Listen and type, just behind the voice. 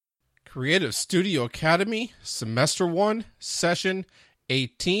Creative Studio Academy, Semester 1, Session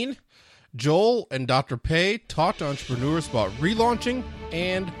 18. Joel and Dr. Pei talk to entrepreneurs about relaunching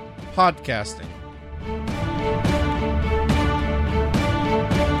and podcasting.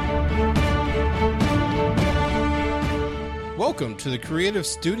 Welcome to the Creative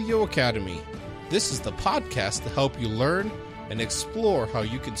Studio Academy. This is the podcast to help you learn and explore how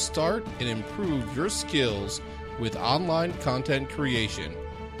you can start and improve your skills with online content creation.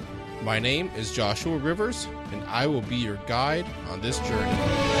 My name is Joshua Rivers, and I will be your guide on this journey.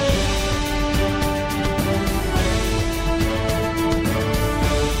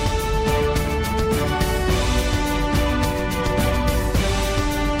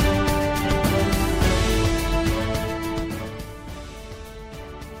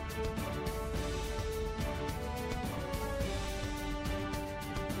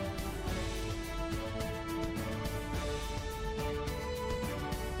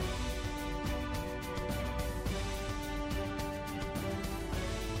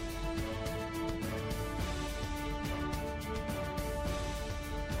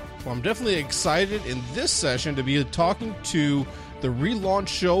 Well, I'm definitely excited in this session to be talking to the Relaunch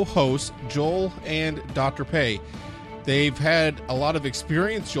Show hosts, Joel and Dr. Pei. They've had a lot of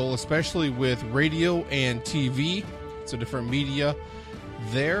experience, Joel, especially with radio and TV. It's a different media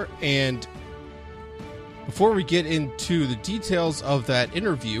there. And before we get into the details of that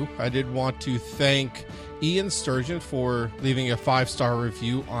interview, I did want to thank Ian Sturgeon for leaving a 5-star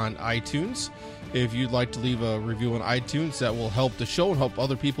review on iTunes. If you'd like to leave a review on iTunes, that will help the show and help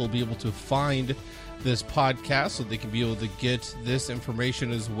other people be able to find this podcast so they can be able to get this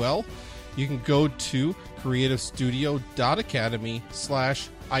information as well. You can go to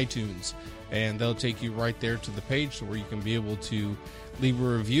creativestudio.academy/iTunes, and they'll take you right there to the page where you can be able to leave a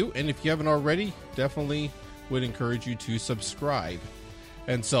review. And if you haven't already, definitely would encourage you to subscribe.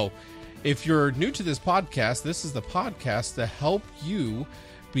 And so, if you're new to this podcast, this is the podcast to help you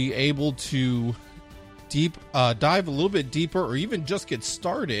be able to dive a little bit deeper or even just get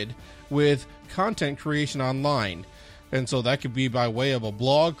started with content creation online. And so that could be by way of a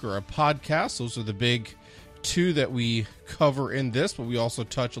blog or a podcast. Those are the big two that we cover in this, but we also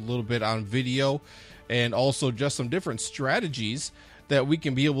touch a little bit on video and also just some different strategies that we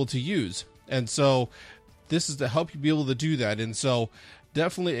can be able to use. And so this is to help you be able to do that. And so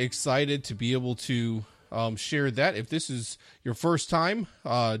definitely excited to be able to share that. If this is your first time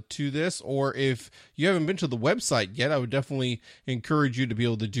to this, or if you haven't been to the website yet, I would definitely encourage you to be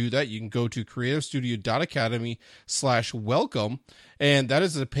able to do that. You can go to creativestudio.academy/welcome, and that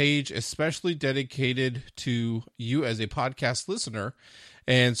is a page especially dedicated to you as a podcast listener.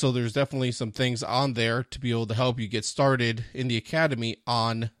 And so there's definitely some things on there to be able to help you get started in the academy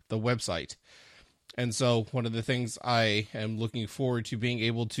on the website. And so one of the things I am looking forward to being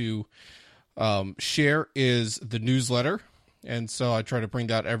able to share is the newsletter. And so I try to bring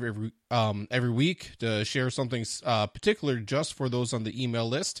that every week to share something particular just for those on the email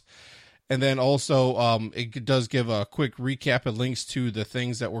list. And then also it does give a quick recap and links to the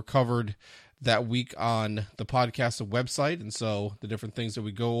things that were covered that week on the podcast and website. And so the different things that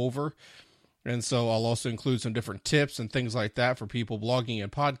we go over. And so I'll also include some different tips and things like that for people blogging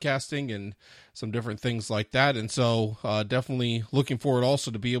and podcasting and some different things like that. And so definitely looking forward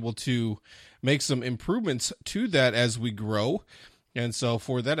also to be able to make some improvements to that as we grow. And so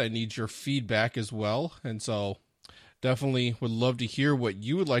for that, I need your feedback as well. And so definitely would love to hear what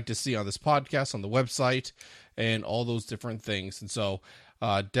you would like to see on this podcast, on the website, and all those different things. And so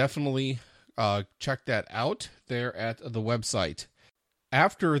definitely check that out there at the website.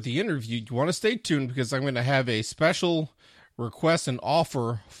 After the interview, you want to stay tuned because I'm going to have a special request and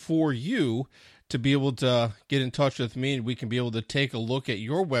offer for you to be able to get in touch with me, and we can be able to take a look at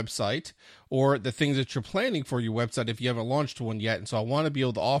your website or the things that you're planning for your website if you haven't launched one yet. And so I want to be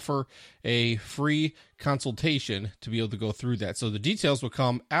able to offer a free consultation to be able to go through that. So the details will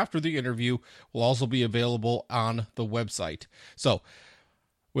come after the interview, will also be available on the website. So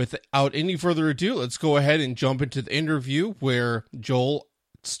without any further ado, let's go ahead and jump into the interview where Joel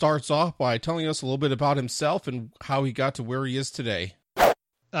starts off by telling us a little bit about himself and how he got to where he is today.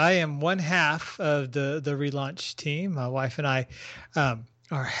 I am one half of the Relaunch team. My wife and I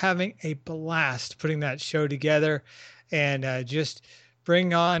are having a blast putting that show together and just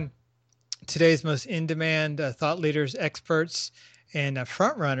bring on today's most in-demand thought leaders, experts, and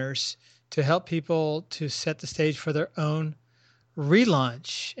front runners to help people to set the stage for their own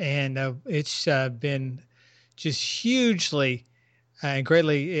relaunch. And it's been just hugely and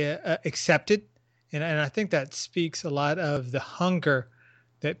greatly accepted. And I think that speaks a lot of the hunger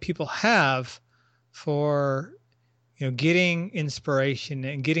that people have for, getting inspiration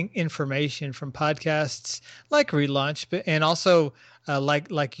and getting information from podcasts like Relaunch, but and also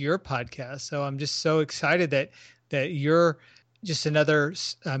like your podcast. So I'm just so excited that you're just another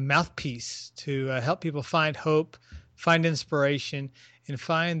mouthpiece to help people find hope, find inspiration, and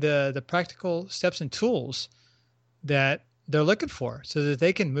find the practical steps and tools that they're looking for, so that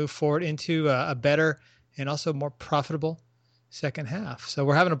they can move forward into a better and also more profitable second half. So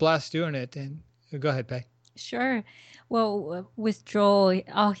we're having a blast doing it. And go ahead, Pei. Sure. Well, with Joel,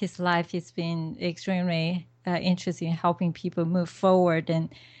 all his life, he's been extremely interested in helping people move forward. And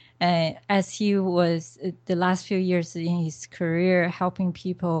as he was the last few years in his career, helping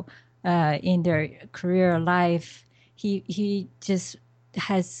people in their career life, he just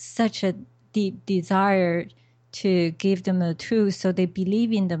has such a deep desire to give them the tools so they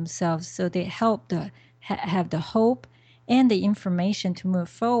believe in themselves, so they help have the hope and the information to move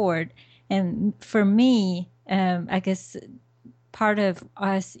forward. And for me, I guess part of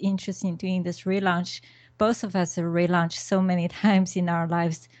us interested in doing this relaunch, both of us have relaunched so many times in our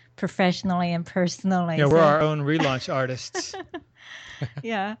lives, professionally and personally. Yeah, we're our own relaunch artists.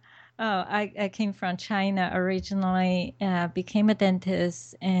 Yeah. Oh, I came from China originally, became a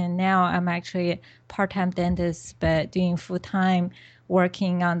dentist, and now I'm actually a part-time dentist, but doing full-time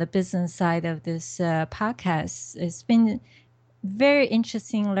working on the business side of this podcast. It's been very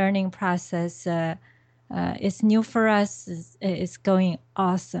interesting learning process. It's new for us. It's going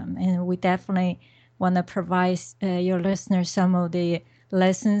awesome. And we definitely want to provide your listeners some of the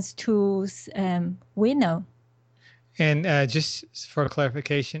lessons, tools we know. And just for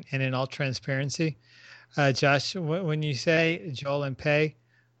clarification and in all transparency, Josh, when you say Joel and Pei,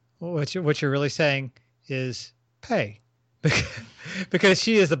 what you're really saying is Pei, because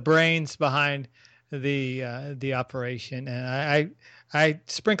she is the brains behind the operation, and I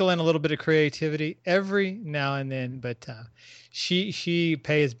sprinkle in a little bit of creativity every now and then, but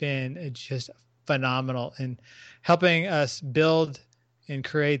Pei has been just phenomenal in helping us build and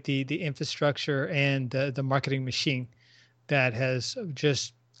create the infrastructure and the marketing machine that has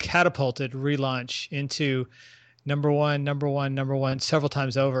just catapulted Relaunch into number one several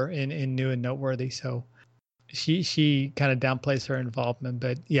times over in new and noteworthy. So she kind of downplays her involvement,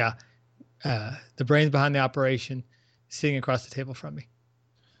 but yeah, the brains behind the operation sitting across the table from me.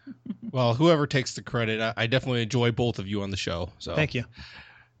 Well, whoever takes the credit, I definitely enjoy both of you on the show. So thank you.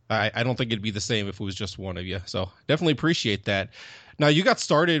 I don't think it'd be the same if it was just one of you. So definitely appreciate that. Now, you got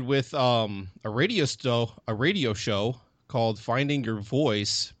started with a radio show called Finding Your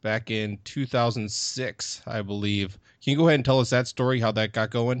Voice back in 2006, I believe. Can you go ahead and tell us that story, how that got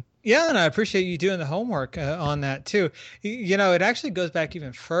going? Yeah, and I appreciate you doing the homework on that too. It actually goes back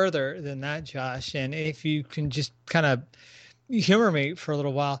even further than that, Josh. And if you can just kind of humor me for a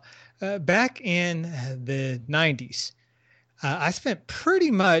little while, back in the 90s, I spent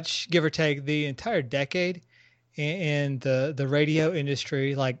pretty much, give or take, the entire decade in the radio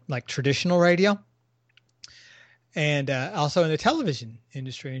industry, like traditional radio, and also in the television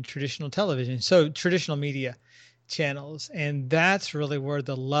industry and traditional television, so traditional media channels. And that's really where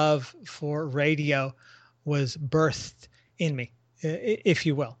the love for radio was birthed in me, if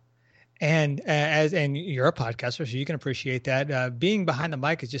you will. And and you're a podcaster, so you can appreciate that. Being behind the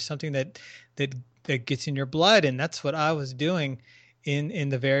mic is just something that gets in your blood, and that's what I was doing in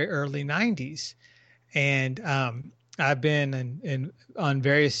the very early 90s. And I've been on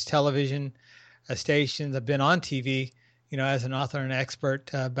various television stations. I've been on TV, as an author and expert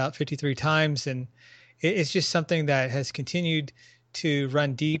about 53 times, and it's just something that has continued to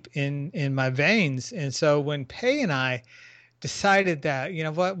run deep in my veins. And so when Pei and I decided that,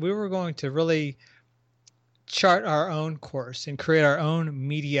 we were going to really chart our own course and create our own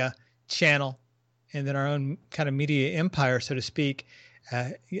media channel and then our own kind of media empire, so to speak.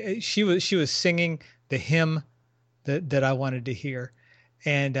 She was singing the hymn that I wanted to hear.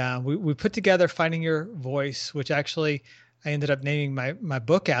 And we put together Finding Your Voice, which actually I ended up naming my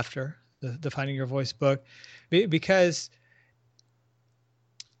book after, the Finding Your Voice book, because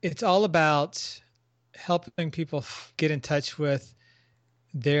it's all about helping people get in touch with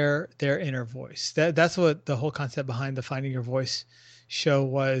their inner voice. That's what the whole concept behind the Finding Your Voice show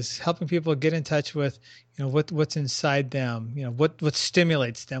was, helping people get in touch with, what's inside them, what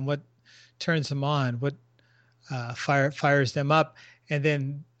stimulates them, what turns them on, what fires them up. And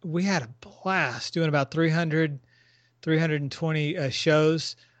then we had a blast doing about 320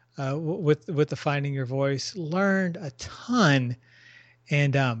 shows with the Finding Your Voice. Learned a ton,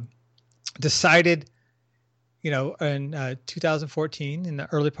 and decided, in 2014, in the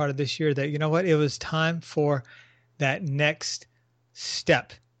early part of this year, that it was time for that next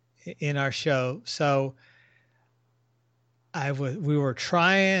step in our show. So we were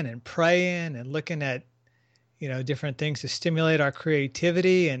trying and praying and looking at, different things to stimulate our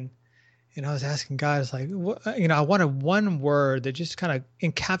creativity. And I was asking God, I was like, I wanted one word that just kind of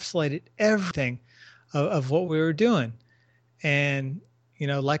encapsulated everything of what we were doing. And,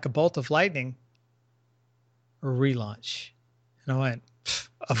 like a bolt of lightning, a relaunch. And I went,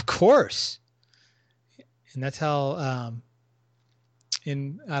 of course. And that's how,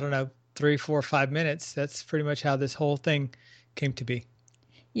 in, I don't know, 3, 4, 5 minutes, that's pretty much how this whole thing came to be.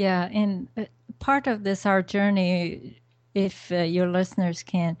 Yeah. And part of this, our journey, if your listeners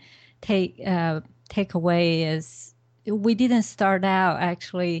can take away, is we didn't start out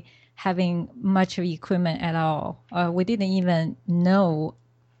actually having much of equipment at all. We didn't even know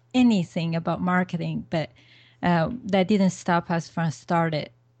anything about marketing, but that didn't stop us from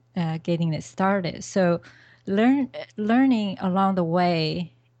getting it started. So learning along the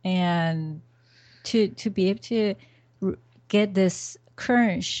way, and to be able to get this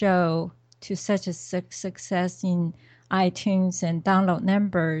current show to such a success in iTunes and download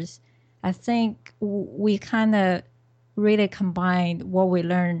numbers, I think we kind of really combined what we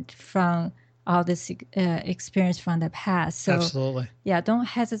learned from all this experience from the past. So, absolutely. Yeah, don't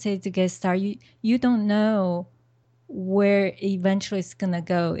hesitate to get started. You don't know where eventually it's going to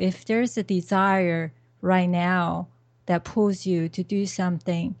go. If there's a desire right now that pulls you to do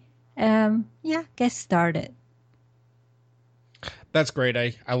something, get started. That's great.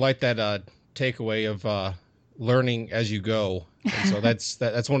 I like that takeaway of learning as you go. And so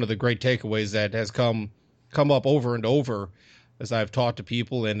that's one of the great takeaways that has come up over and over as I've talked to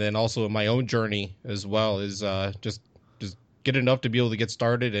people, and then also in my own journey as well, is just get enough to be able to get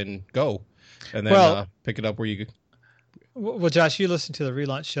started and go, and then pick it up where you. Well, Josh, you listen to the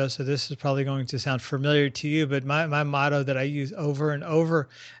Relaunch Show, so this is probably going to sound familiar to you, but my motto that I use over and over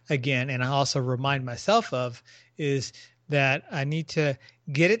again, and I also remind myself of, is that I need to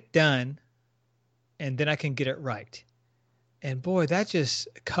get it done and then I can get it right. And boy, that just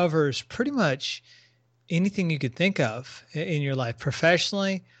covers pretty much anything you could think of in your life,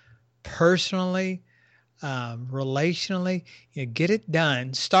 professionally, personally, relationally. Get it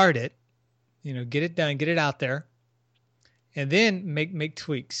done, start it, get it done, get it out there, and then make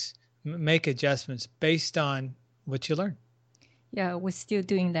tweaks, make adjustments based on what you learn. Yeah, we're still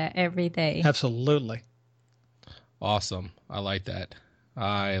doing that every day. Absolutely. Awesome. I like that.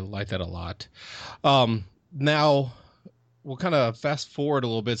 I like that a lot. Now we'll kind of fast forward a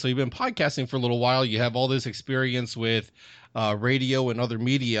little bit. So you've been podcasting for a little while. You have all this experience with radio and other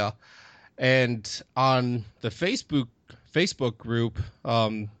media. And on the Facebook group,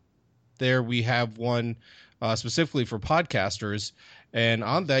 there we have one specifically for podcasters. And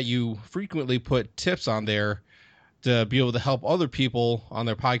on that, you frequently put tips on there to be able to help other people on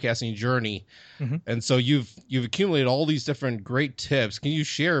their podcasting journey. Mm-hmm. And so you've accumulated all these different great tips. Can you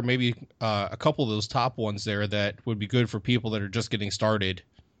share maybe a couple of those top ones there that would be good for people that are just getting started?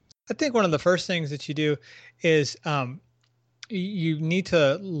 I think one of the first things that you do is you need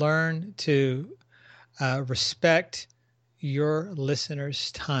to learn to respect your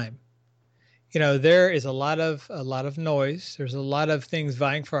listeners' time. There is a lot of noise. There's a lot of things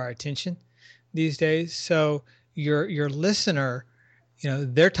vying for our attention these days. So your listener,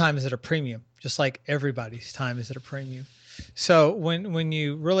 their time is at a premium, just like everybody's time is at a premium. So when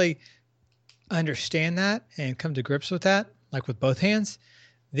you really understand that and come to grips with that, like with both hands,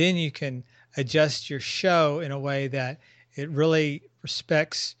 then you can adjust your show in a way that it really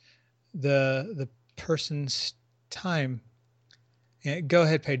respects the person's time. Yeah, go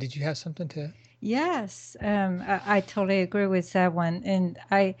ahead, Paige. Did you have something to? Yes, I totally agree with that one, and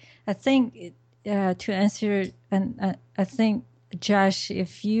I think to answer, and I think, Josh,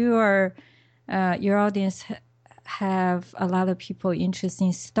 if you are your audience have a lot of people interested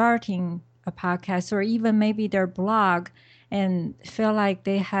in starting a podcast, or even maybe their blog, and feel like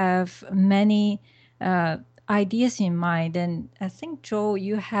they have many ideas in mind, and I think, Joel,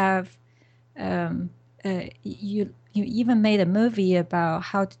 you have you even made a movie about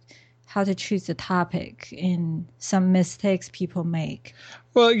how to choose a topic and some mistakes people make.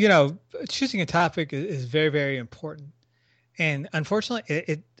 Well, choosing a topic is very, very important. And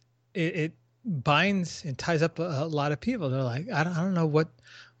unfortunately, it binds and ties up a lot of people. They're like, I don't know what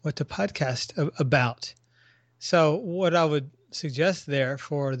to podcast about. So what I would suggest there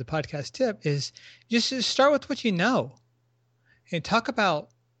for the podcast tip is just start with what you know and talk about,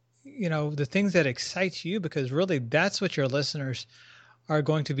 the things that excite you, because really that's what your listeners are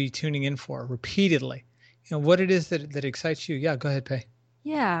going to be tuning in for repeatedly. What it is that excites you. Yeah, go ahead, Pei.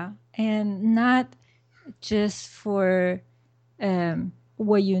 Yeah, and not just for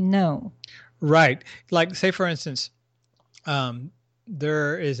what you know. Right. Like, say, for instance,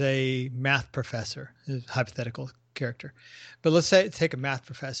 there is a math professor, a hypothetical character, but let's say take a math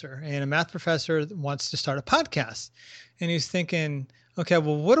professor, and a math professor wants to start a podcast, and he's thinking, okay,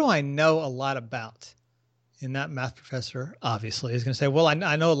 well, what do I know a lot about? And that math professor obviously is going to say, well,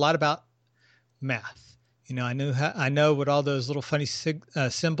 I know a lot about math. I know what all those little funny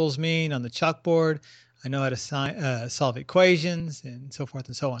symbols mean on the chalkboard. I know how to solve equations and so forth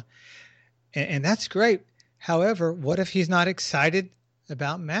and so on. And that's great. However, what if he's not excited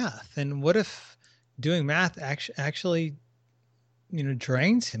about math? And what if doing math actually,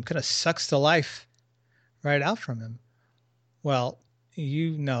 drains him, kind of sucks the life right out from him? Well,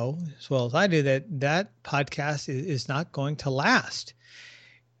 you know as well as I do that podcast is not going to last.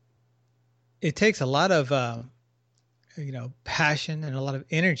 It takes a lot of, passion and a lot of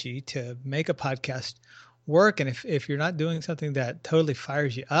energy to make a podcast work. And if you're not doing something that totally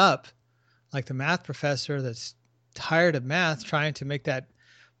fires you up, like the math professor that's tired of math trying to make that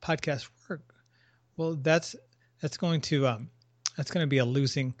podcast work, well, that's going to be a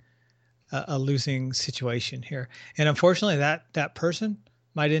losing situation here. And unfortunately, that person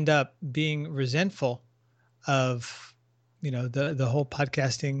might end up being resentful of, the whole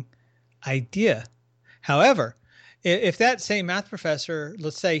podcasting idea. However, if that same math professor,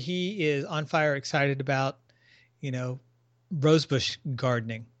 let's say he is on fire excited about, rosebush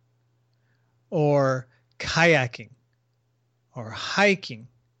gardening or kayaking or hiking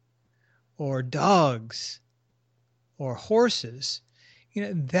or dogs or horses,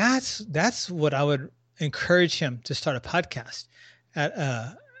 that's what I would encourage him to start a podcast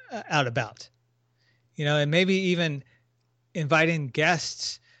out about, and maybe even inviting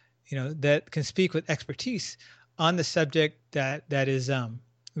guests, that can speak with expertise on the subject that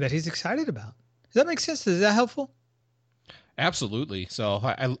he's excited about. Does that make sense? Is that helpful? Absolutely. So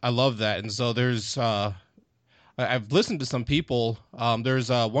I love that. And so there's, I've listened to some people. There's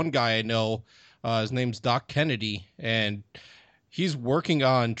one guy I know, his name's Doc Kennedy, and he's working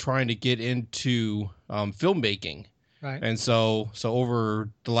on trying to get into filmmaking. Right. And so over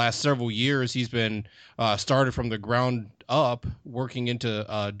the last several years, he's been started from the ground up, working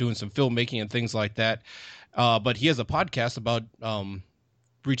into doing some filmmaking and things like that. But he has a podcast about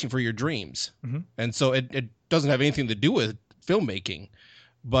reaching for your dreams. Mm-hmm. And so it doesn't have anything to do with filmmaking,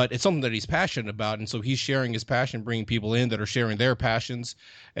 but it's something that he's passionate about. And so he's sharing his passion, bringing people in that are sharing their passions,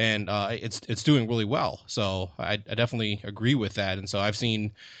 and it's doing really well. So I definitely agree with that. And so I've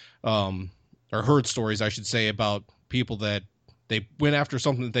seen or heard stories, I should say, about people that they went after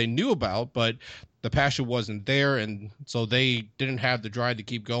something that they knew about, but the passion wasn't there, and so they didn't have the drive to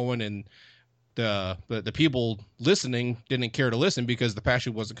keep going, and the people listening didn't care to listen because the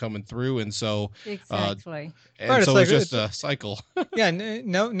passion wasn't coming through. And so exactly, and right, so it's just a cycle. Yeah,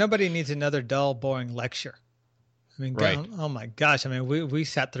 nobody needs another dull, boring lecture. I mean, right. Oh my gosh, I mean, we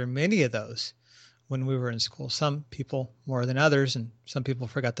sat through many of those when we were in school. Some people more than others, and some people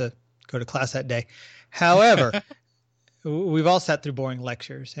forgot to go to class that day. However, we've all sat through boring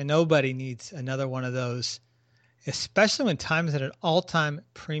lectures, and nobody needs another one of those, especially when time is at an all-time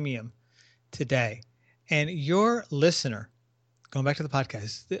premium today. And your listener, going back to the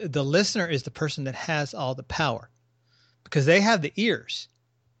podcast, the listener is the person that has all the power, because they have the ears,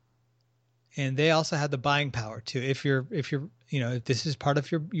 and they also have the buying power too. If this is part of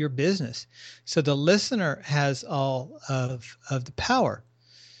your business, so the listener has all of the power.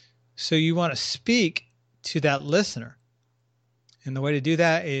 So you want to speak to that listener. And the way to do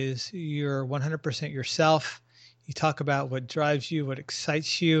that is you're 100% yourself. You talk about what drives you, what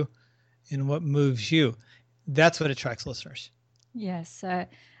excites you, and what moves you. That's what attracts listeners. Yes, I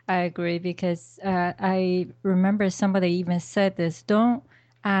agree, because I remember somebody even said this: don't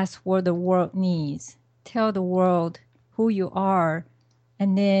ask what the world needs. Tell the world who you are,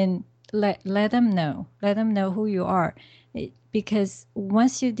 and then let them know. Let them know who you are. Because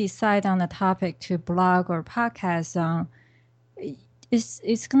once you decide on a topic to blog or podcast on,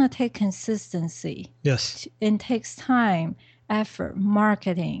 it's going to take consistency. Yes. It takes time, effort,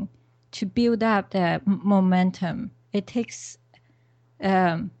 marketing to build up that momentum. It takes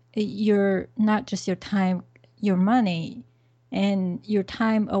not just your time, your money, and your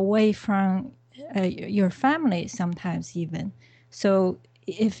time away from your family sometimes even. So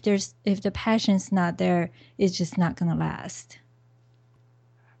if the passion's not there, it's just not going to last.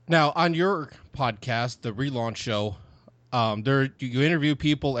 Now, on your podcast, the Relaunch Show, you interview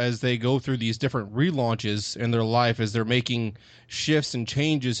people as they go through these different relaunches in their life, as they're making shifts and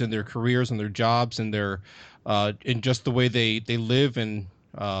changes in their careers and their jobs and their in just the way they live and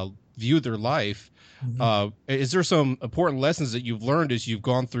view their life. Mm-hmm. Is there some important lessons that you've learned as you've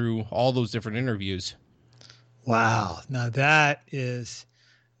gone through all those different interviews? Wow. Now that is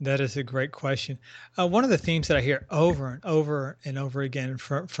a great question. One of the themes that I hear over and over and over again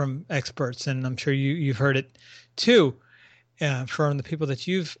from experts, and I'm sure you've heard it too, from the people that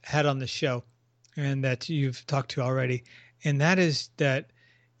you've had on the show and that you've talked to already, and that is that,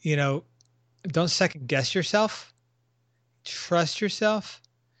 you know, don't second guess yourself, trust yourself,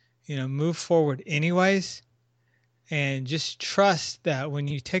 move forward anyways, and just trust that when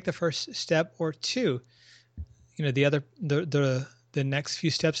you take the first step or two, the next few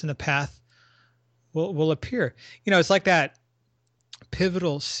steps in the path will appear. It's like that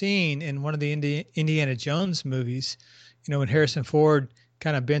pivotal scene in one of the Indiana Jones movies, when Harrison Ford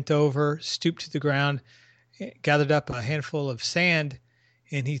kind of bent over, stooped to the ground, gathered up a handful of sand,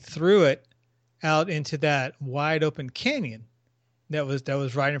 and he threw it out into that wide open canyon that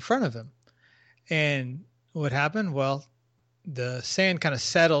was right in front of him. And what happened? Well, the sand kind of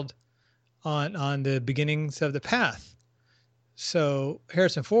settled on the beginnings of the path. So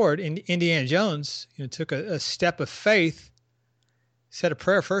Harrison Ford, Indiana Jones, took a step of faith, said a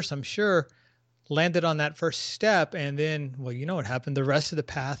prayer first, I'm sure, landed on that first step, and then, well, you know what happened? The rest of the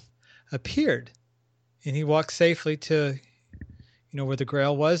path appeared, and he walked safely to, where the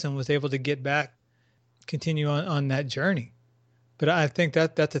Grail was, and was able to get back, continue on that journey. But I think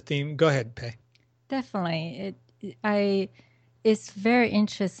that's a theme. Go ahead, Pei. Definitely, it's very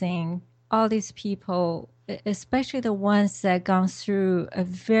interesting. All these people, especially the ones that gone through a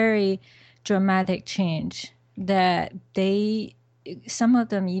very dramatic change, that some of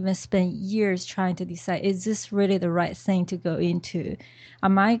them even spend years trying to decide, is this really the right thing to go into?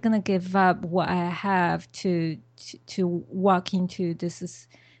 Am I going to give up what I have to walk into this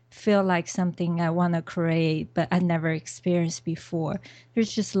feel like something I want to create, but I never experienced before?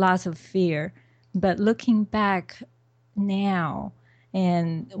 There's just lots of fear. But looking back now,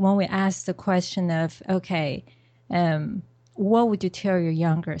 and when we ask the question of, okay, what would you tell your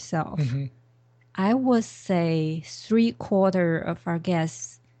younger self? Mm-hmm. I would say 3/4 of our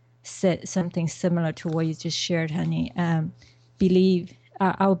guests said something similar to what you just shared, honey. I'll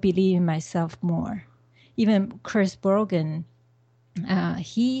believe in myself more. Even Chris Brogan,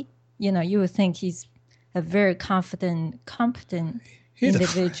 he, you would think he's a very confident, competent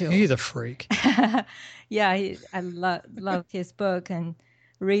individual. He's a freak. Yeah, I love his book, and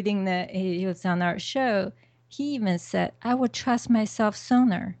reading he was on our show. He even said, I would trust myself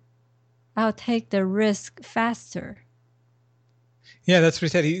sooner. I'll take the risk faster. Yeah, that's what he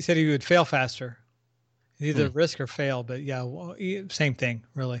said. He said he would fail faster. Either risk or fail, but yeah, same thing,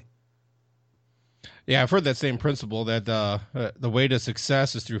 really. Yeah, I've heard that same principle that the way to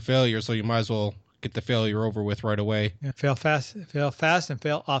success is through failure, so you might as well get the failure over with right away. Yeah, fail fast, and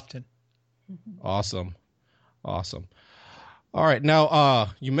fail often. Awesome. All right, now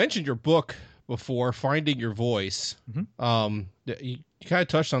you mentioned your book before, Finding Your Voice. Mm-hmm. You kind of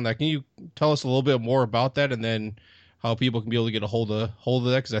touched on that. Can you tell us a little bit more about that, and then how people can be able to get a hold of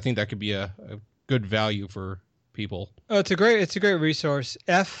that? Because I think that could be a good value for people. Oh, it's a great resource.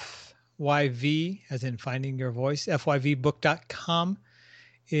 FYV, as in Finding Your Voice, FYVbook.com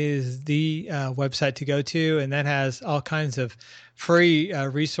is the website to go to, and that has all kinds of free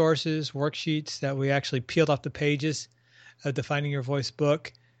resources, worksheets that we actually peeled off the pages of the Finding Your Voice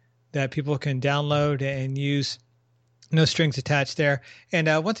book that people can download and use. No strings attached there. And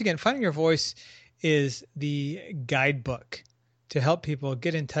once again, Finding Your Voice is the guidebook to help people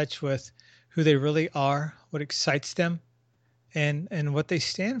get in touch with who they really are, what excites them, and what they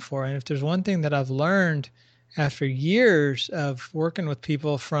stand for. And if there's one thing that I've learned after years of working with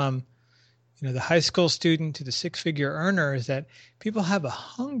people, from the high school student to the six-figure earner, is that people have a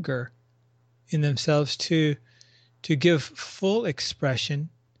hunger in themselves to give full expression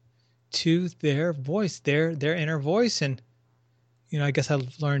to their voice, their inner voice. And I guess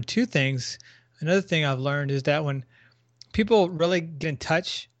I've learned two things. Another thing I've learned is that when people really get in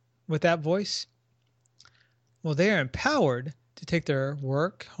touch with that voice, well, they are empowered to take their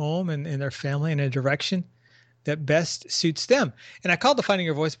work home and their family in a direction that best suits them. And I call the Finding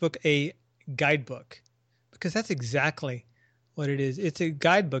Your Voice book a guidebook, because that's exactly what it is. It's a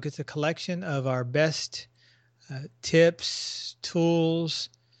guidebook. It's a collection of our best tips, tools,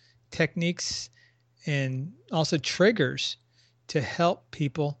 techniques, and also triggers to help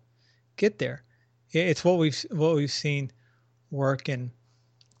people get there. It's what we've seen work, and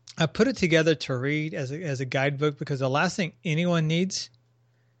I put it together to read as a guidebook, because the last thing anyone needs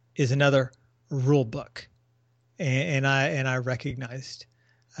is another rule book. And I recognized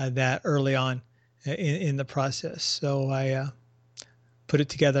that early on in the process. So I put it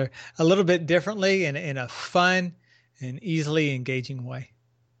together a little bit differently in a fun and easily engaging way.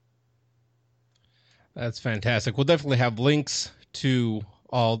 That's fantastic. We'll definitely have links to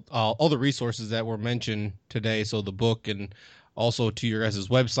all the resources that were mentioned today. So the book and also to your guys'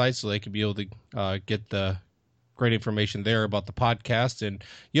 website, so they could be able to get the great information there about the podcast. And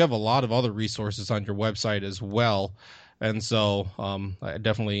you have a lot of other resources on your website as well. And so I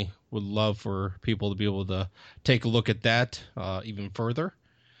definitely would love for people to be able to take a look at that even further.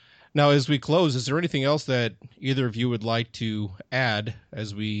 Now, as we close, is there anything else that either of you would like to add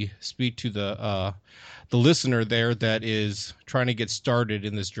as we speak to the listener there that is trying to get started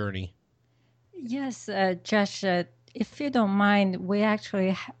in this journey? Yes, Josh, if you don't mind, we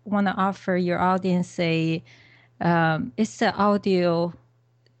actually want to offer your audience it's an audio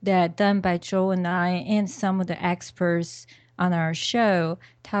that done by Joel and I and some of the experts on our show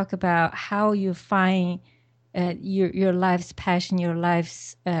talk about how you find your life's passion, your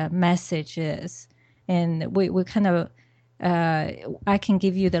life's message is. And we kind of, I can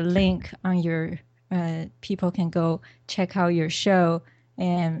give you the link on your, people can go check out your show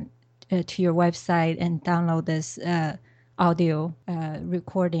and to your website and download this audio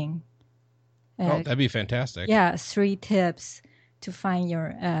recording. That'd be fantastic. Yeah, 3 tips to find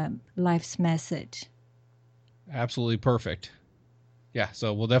your life's message. Absolutely perfect. Yeah,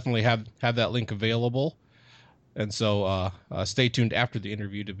 so we'll definitely have that link available. And so stay tuned after the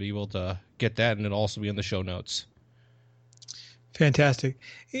interview to be able to get that, and it'll also be in the show notes. Fantastic.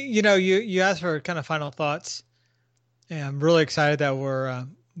 You know, you asked for kind of final thoughts, and I'm really excited that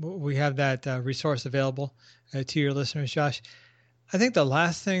we have that resource available to your listeners, Josh. I think the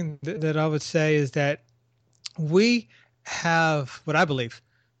last thing that I would say is that we have what I believe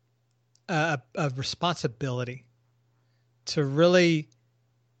a responsibility to really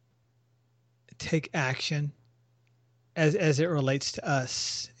take action as it relates to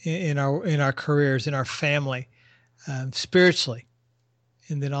us in our careers, in our family, spiritually,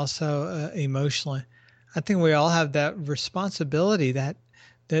 and then also emotionally. I think we all have that responsibility that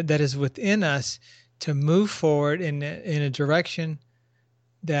is within us to move forward in a direction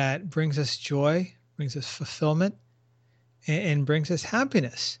that brings us joy, brings us fulfillment, and brings us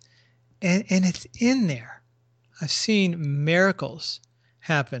happiness. And it's in there. I've seen miracles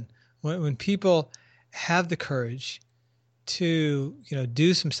happen when people have the courage to,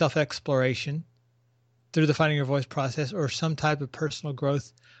 do some self-exploration through the Finding Your Voice process or some type of personal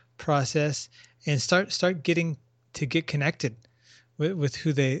growth process, and start getting to get connected with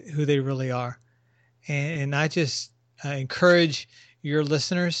who they really are. And I just encourage your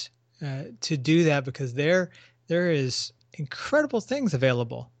listeners to do that, because there is incredible things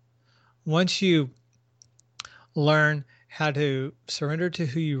available once you learn how to surrender to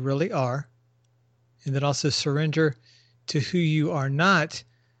who you really are, and then also surrender to who you are not,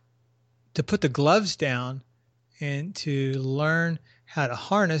 to put the gloves down and to learn how to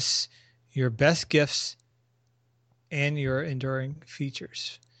harness your best gifts and your enduring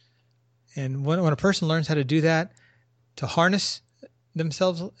features. And when a person learns how to do that, to harness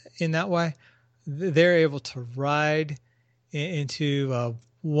themselves in that way, they're able to ride into a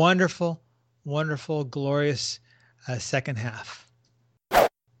wonderful, wonderful, glorious second half.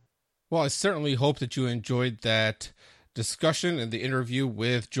 Well, I certainly hope that you enjoyed that discussion and the interview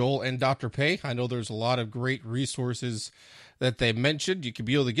with Joel and Dr. Pei. I know there's a lot of great resources that they mentioned. You can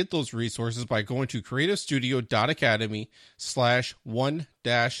be able to get those resources by going to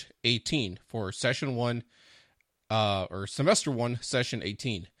creativestudio.academy/1-18 for session 1 or semester 1, session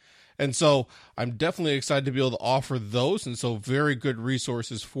 18. And so I'm definitely excited to be able to offer those. And so very good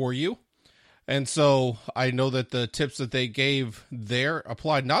resources for you. And so I know that the tips that they gave there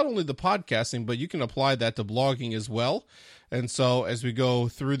apply not only to podcasting, but you can apply that to blogging as well. And so as we go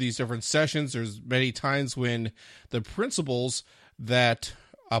through these different sessions, there's many times when the principles that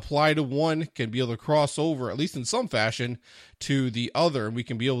apply to one can be able to cross over, at least in some fashion, to the other, and we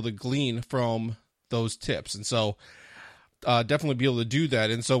can be able to glean from those tips. And so definitely be able to do that.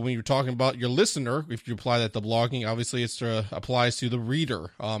 And so when you're talking about your listener, if you apply that to blogging, obviously it applies to the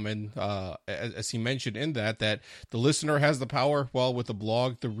reader. And as he mentioned in that the listener has the power. Well, with the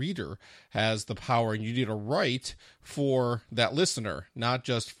blog, the reader has the power, and you need to write for that listener, not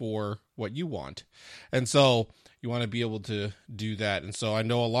just for what you want. And so you want to be able to do that. And so I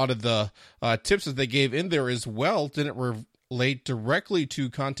know a lot of the tips that they gave in there as well didn't relate directly to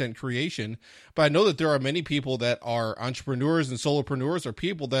content creation, but I know that there are many people that are entrepreneurs and solopreneurs, or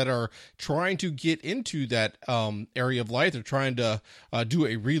people that are trying to get into that area of life. They're trying to do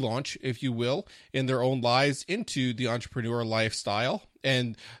a relaunch, if you will, in their own lives into the entrepreneur lifestyle.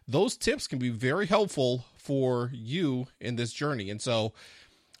 And those tips can be very helpful for you in this journey. And so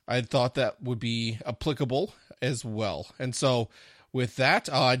I thought that would be applicable as well. And so with that,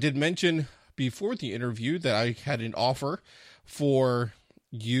 I did mention before the interview that I had an offer for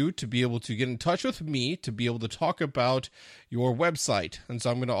you to be able to get in touch with me to be able to talk about your website. And so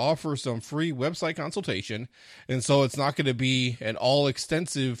I'm going to offer some free website consultation. And so it's not going to be an all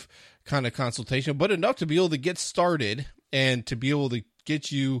extensive kind of consultation, but enough to be able to get started and to be able to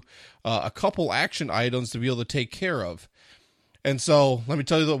get you a couple action items to be able to take care of. And so let me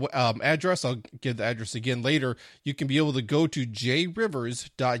tell you the address. I'll give the address again later. You can be able to go to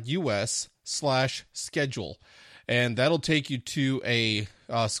jrivers.us/schedule. And that'll take you to a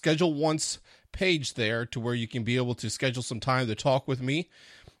schedule once page there to where you can be able to schedule some time to talk with me.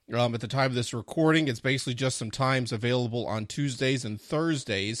 At the time of this recording, it's basically just some times available on Tuesdays and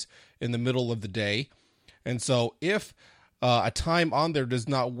Thursdays in the middle of the day. And so if a time on there does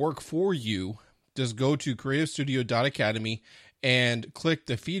not work for you, just go to creativestudio.academy and click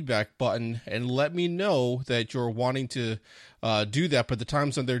the feedback button and let me know that you're wanting to do that, but the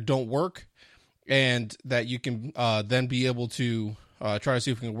times on there don't work, and that you can then be able to try to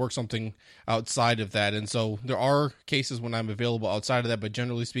see if we can work something outside of that. And so there are cases when I'm available outside of that, but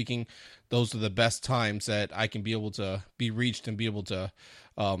generally speaking, those are the best times that I can be able to be reached and be able to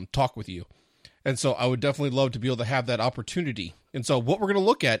talk with you. And so I would definitely love to be able to have that opportunity. And so what we're going to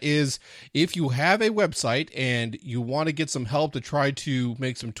look at is if you have a website and you want to get some help to try to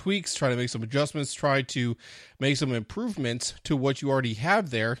make some tweaks, try to make some adjustments, try to make some improvements to what you already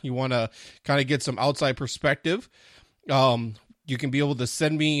have there, you want to kind of get some outside perspective, you can be able to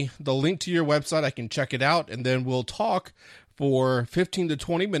send me the link to your website. I can check it out, and then we'll talk for 15 to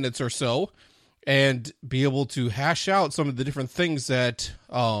 20 minutes or so and be able to hash out some of the different things that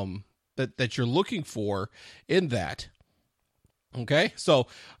that you're looking for in that. Okay, so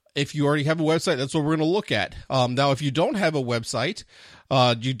if you already have a website, that's what we're going to look at. Now, if you don't have a website,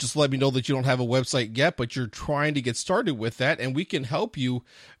 you just let me know that you don't have a website yet, but you're trying to get started with that, and we can help you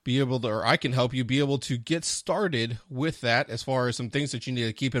be able to, or I can help you be able to get started with that as far as some things that you need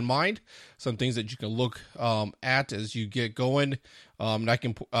to keep in mind, some things that you can look at as you get going, and I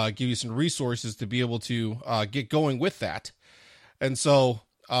can give you some resources to be able to get going with that. And so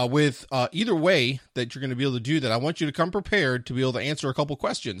with either way that you're going to be able to do that, I want you to come prepared to be able to answer a couple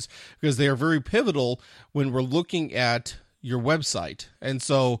questions, because they are very pivotal when we're looking at your website. And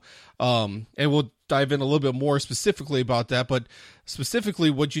so, and we'll dive in a little bit more specifically about that, but specifically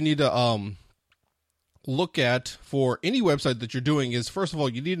what you need to look at for any website that you're doing is, first of all,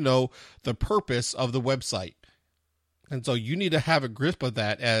 you need to know the purpose of the website. And so you need to have a grip of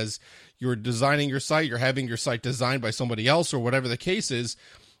that as you're designing your site, you're having your site designed by somebody else or whatever the case is.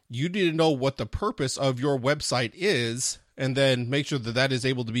 You need to know what the purpose of your website is, and then make sure that that is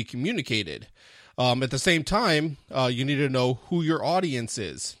able to be communicated. At the same time, you need to know who your audience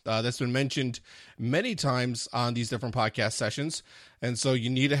is. That's been mentioned many times on these different podcast sessions. And so you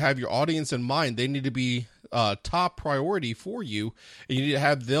need to have your audience in mind. They need to be top priority for you, and you need to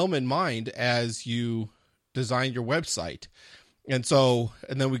have them in mind as you design your website. And so,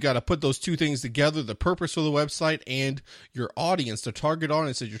 and then we got to put those two things together, the purpose of the website and your audience, the target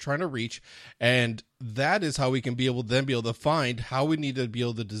audience that you're trying to reach. And that is how we can be able to find how we need to be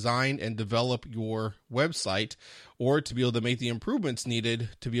able to design and develop your website, or to be able to make the improvements needed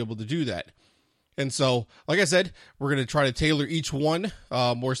to be able to do that. And so, like I said, we're going to try to tailor each one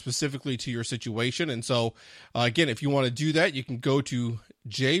more specifically to your situation. And so, again, if you want to do that, you can go to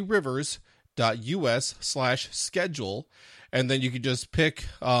jrivers.us/schedule. And then you can just pick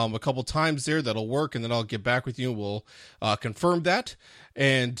a couple times there that'll work, and then I'll get back with you and we'll confirm that.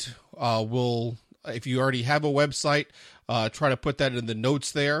 And we'll, if you already have a website, try to put that in the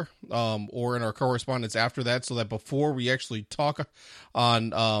notes there or in our correspondence after that, so that before we actually talk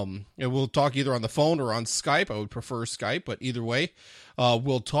on, and we'll talk either on the phone or on Skype. I would prefer Skype, but either way,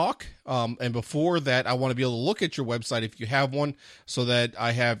 we'll talk. And before that, I want to be able to look at your website if you have one, so that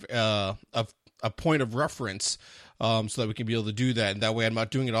I have a point of reference. So that we can be able to do that, and that way I'm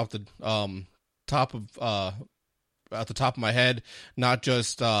not doing it off the top of at the top of my head, not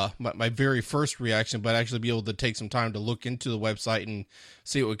just my very first reaction, but actually be able to take some time to look into the website and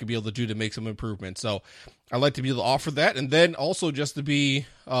see what we could be able to do to make some improvements. So I'd like to be able to offer that, and then also just to be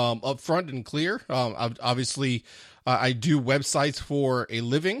upfront and clear. Obviously, I do websites for a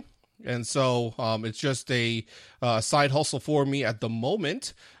living, and so it's just a side hustle for me at the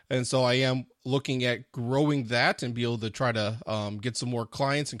moment. And so I am looking at growing that and be able to try to get some more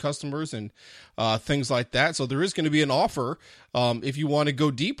clients and customers and things like that. So there is going to be an offer if you want to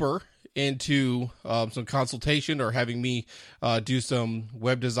go deeper into some consultation or having me do some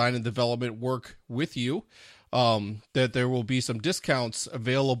web design and development work with you, that there will be some discounts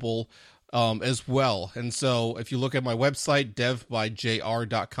available as well. And so if you look at my website,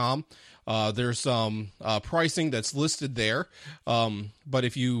 devbyjr.com, There's some pricing that's listed there. But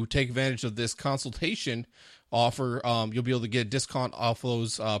if you take advantage of this consultation offer, you'll be able to get a discount off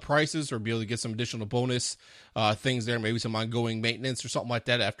those prices, or be able to get some additional bonus things there, maybe some ongoing maintenance or something like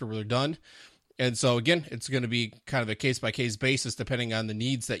that after we're done. And so, again, it's going to be kind of a case-by-case basis depending on the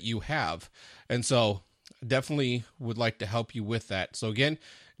needs that you have. And so definitely would like to help you with that. So, again,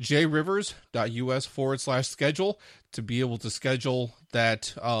 jrivers.us/schedule to be able to schedule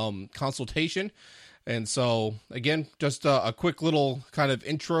that consultation. And so, again, just a quick little kind of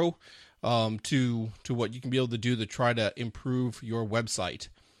intro to what you can be able to do to try to improve your website.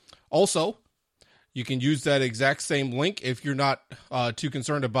 Also, you can use that exact same link if you're not too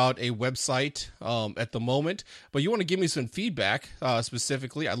concerned about a website at the moment, but you want to give me some feedback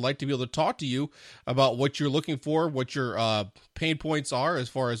specifically. I'd like to be able to talk to you about what you're looking for, what your pain points are as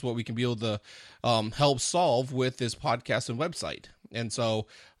far as what we can be able to help solve with this podcast and website. And so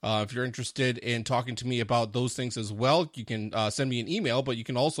if you're interested in talking to me about those things as well, you can send me an email, but you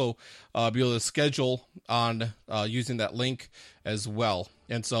can also be able to schedule on using that link as well.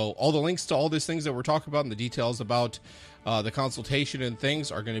 And so all the links to all these things that we're talking about and the details about the consultation and things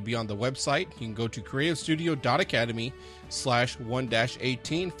are going to be on the website. You can go to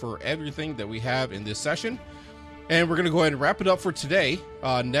creativestudio.academy/1-18 for everything that we have in this session. And we're going to go ahead and wrap it up for today.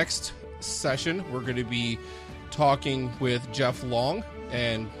 Next session, we're going to be talking with Jeff Long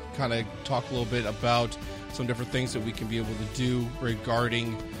and kind of talk a little bit about some different things that we can be able to do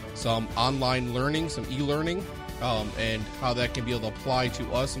regarding some online learning, some e-learning, and how that can be able to apply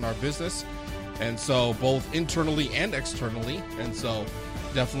to us and our business. And so both internally and externally. And so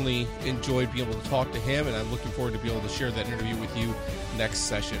definitely enjoyed being able to talk to him, and I'm looking forward to be able to share that interview with you next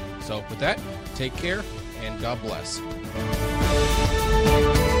session. So with that, take care and God bless.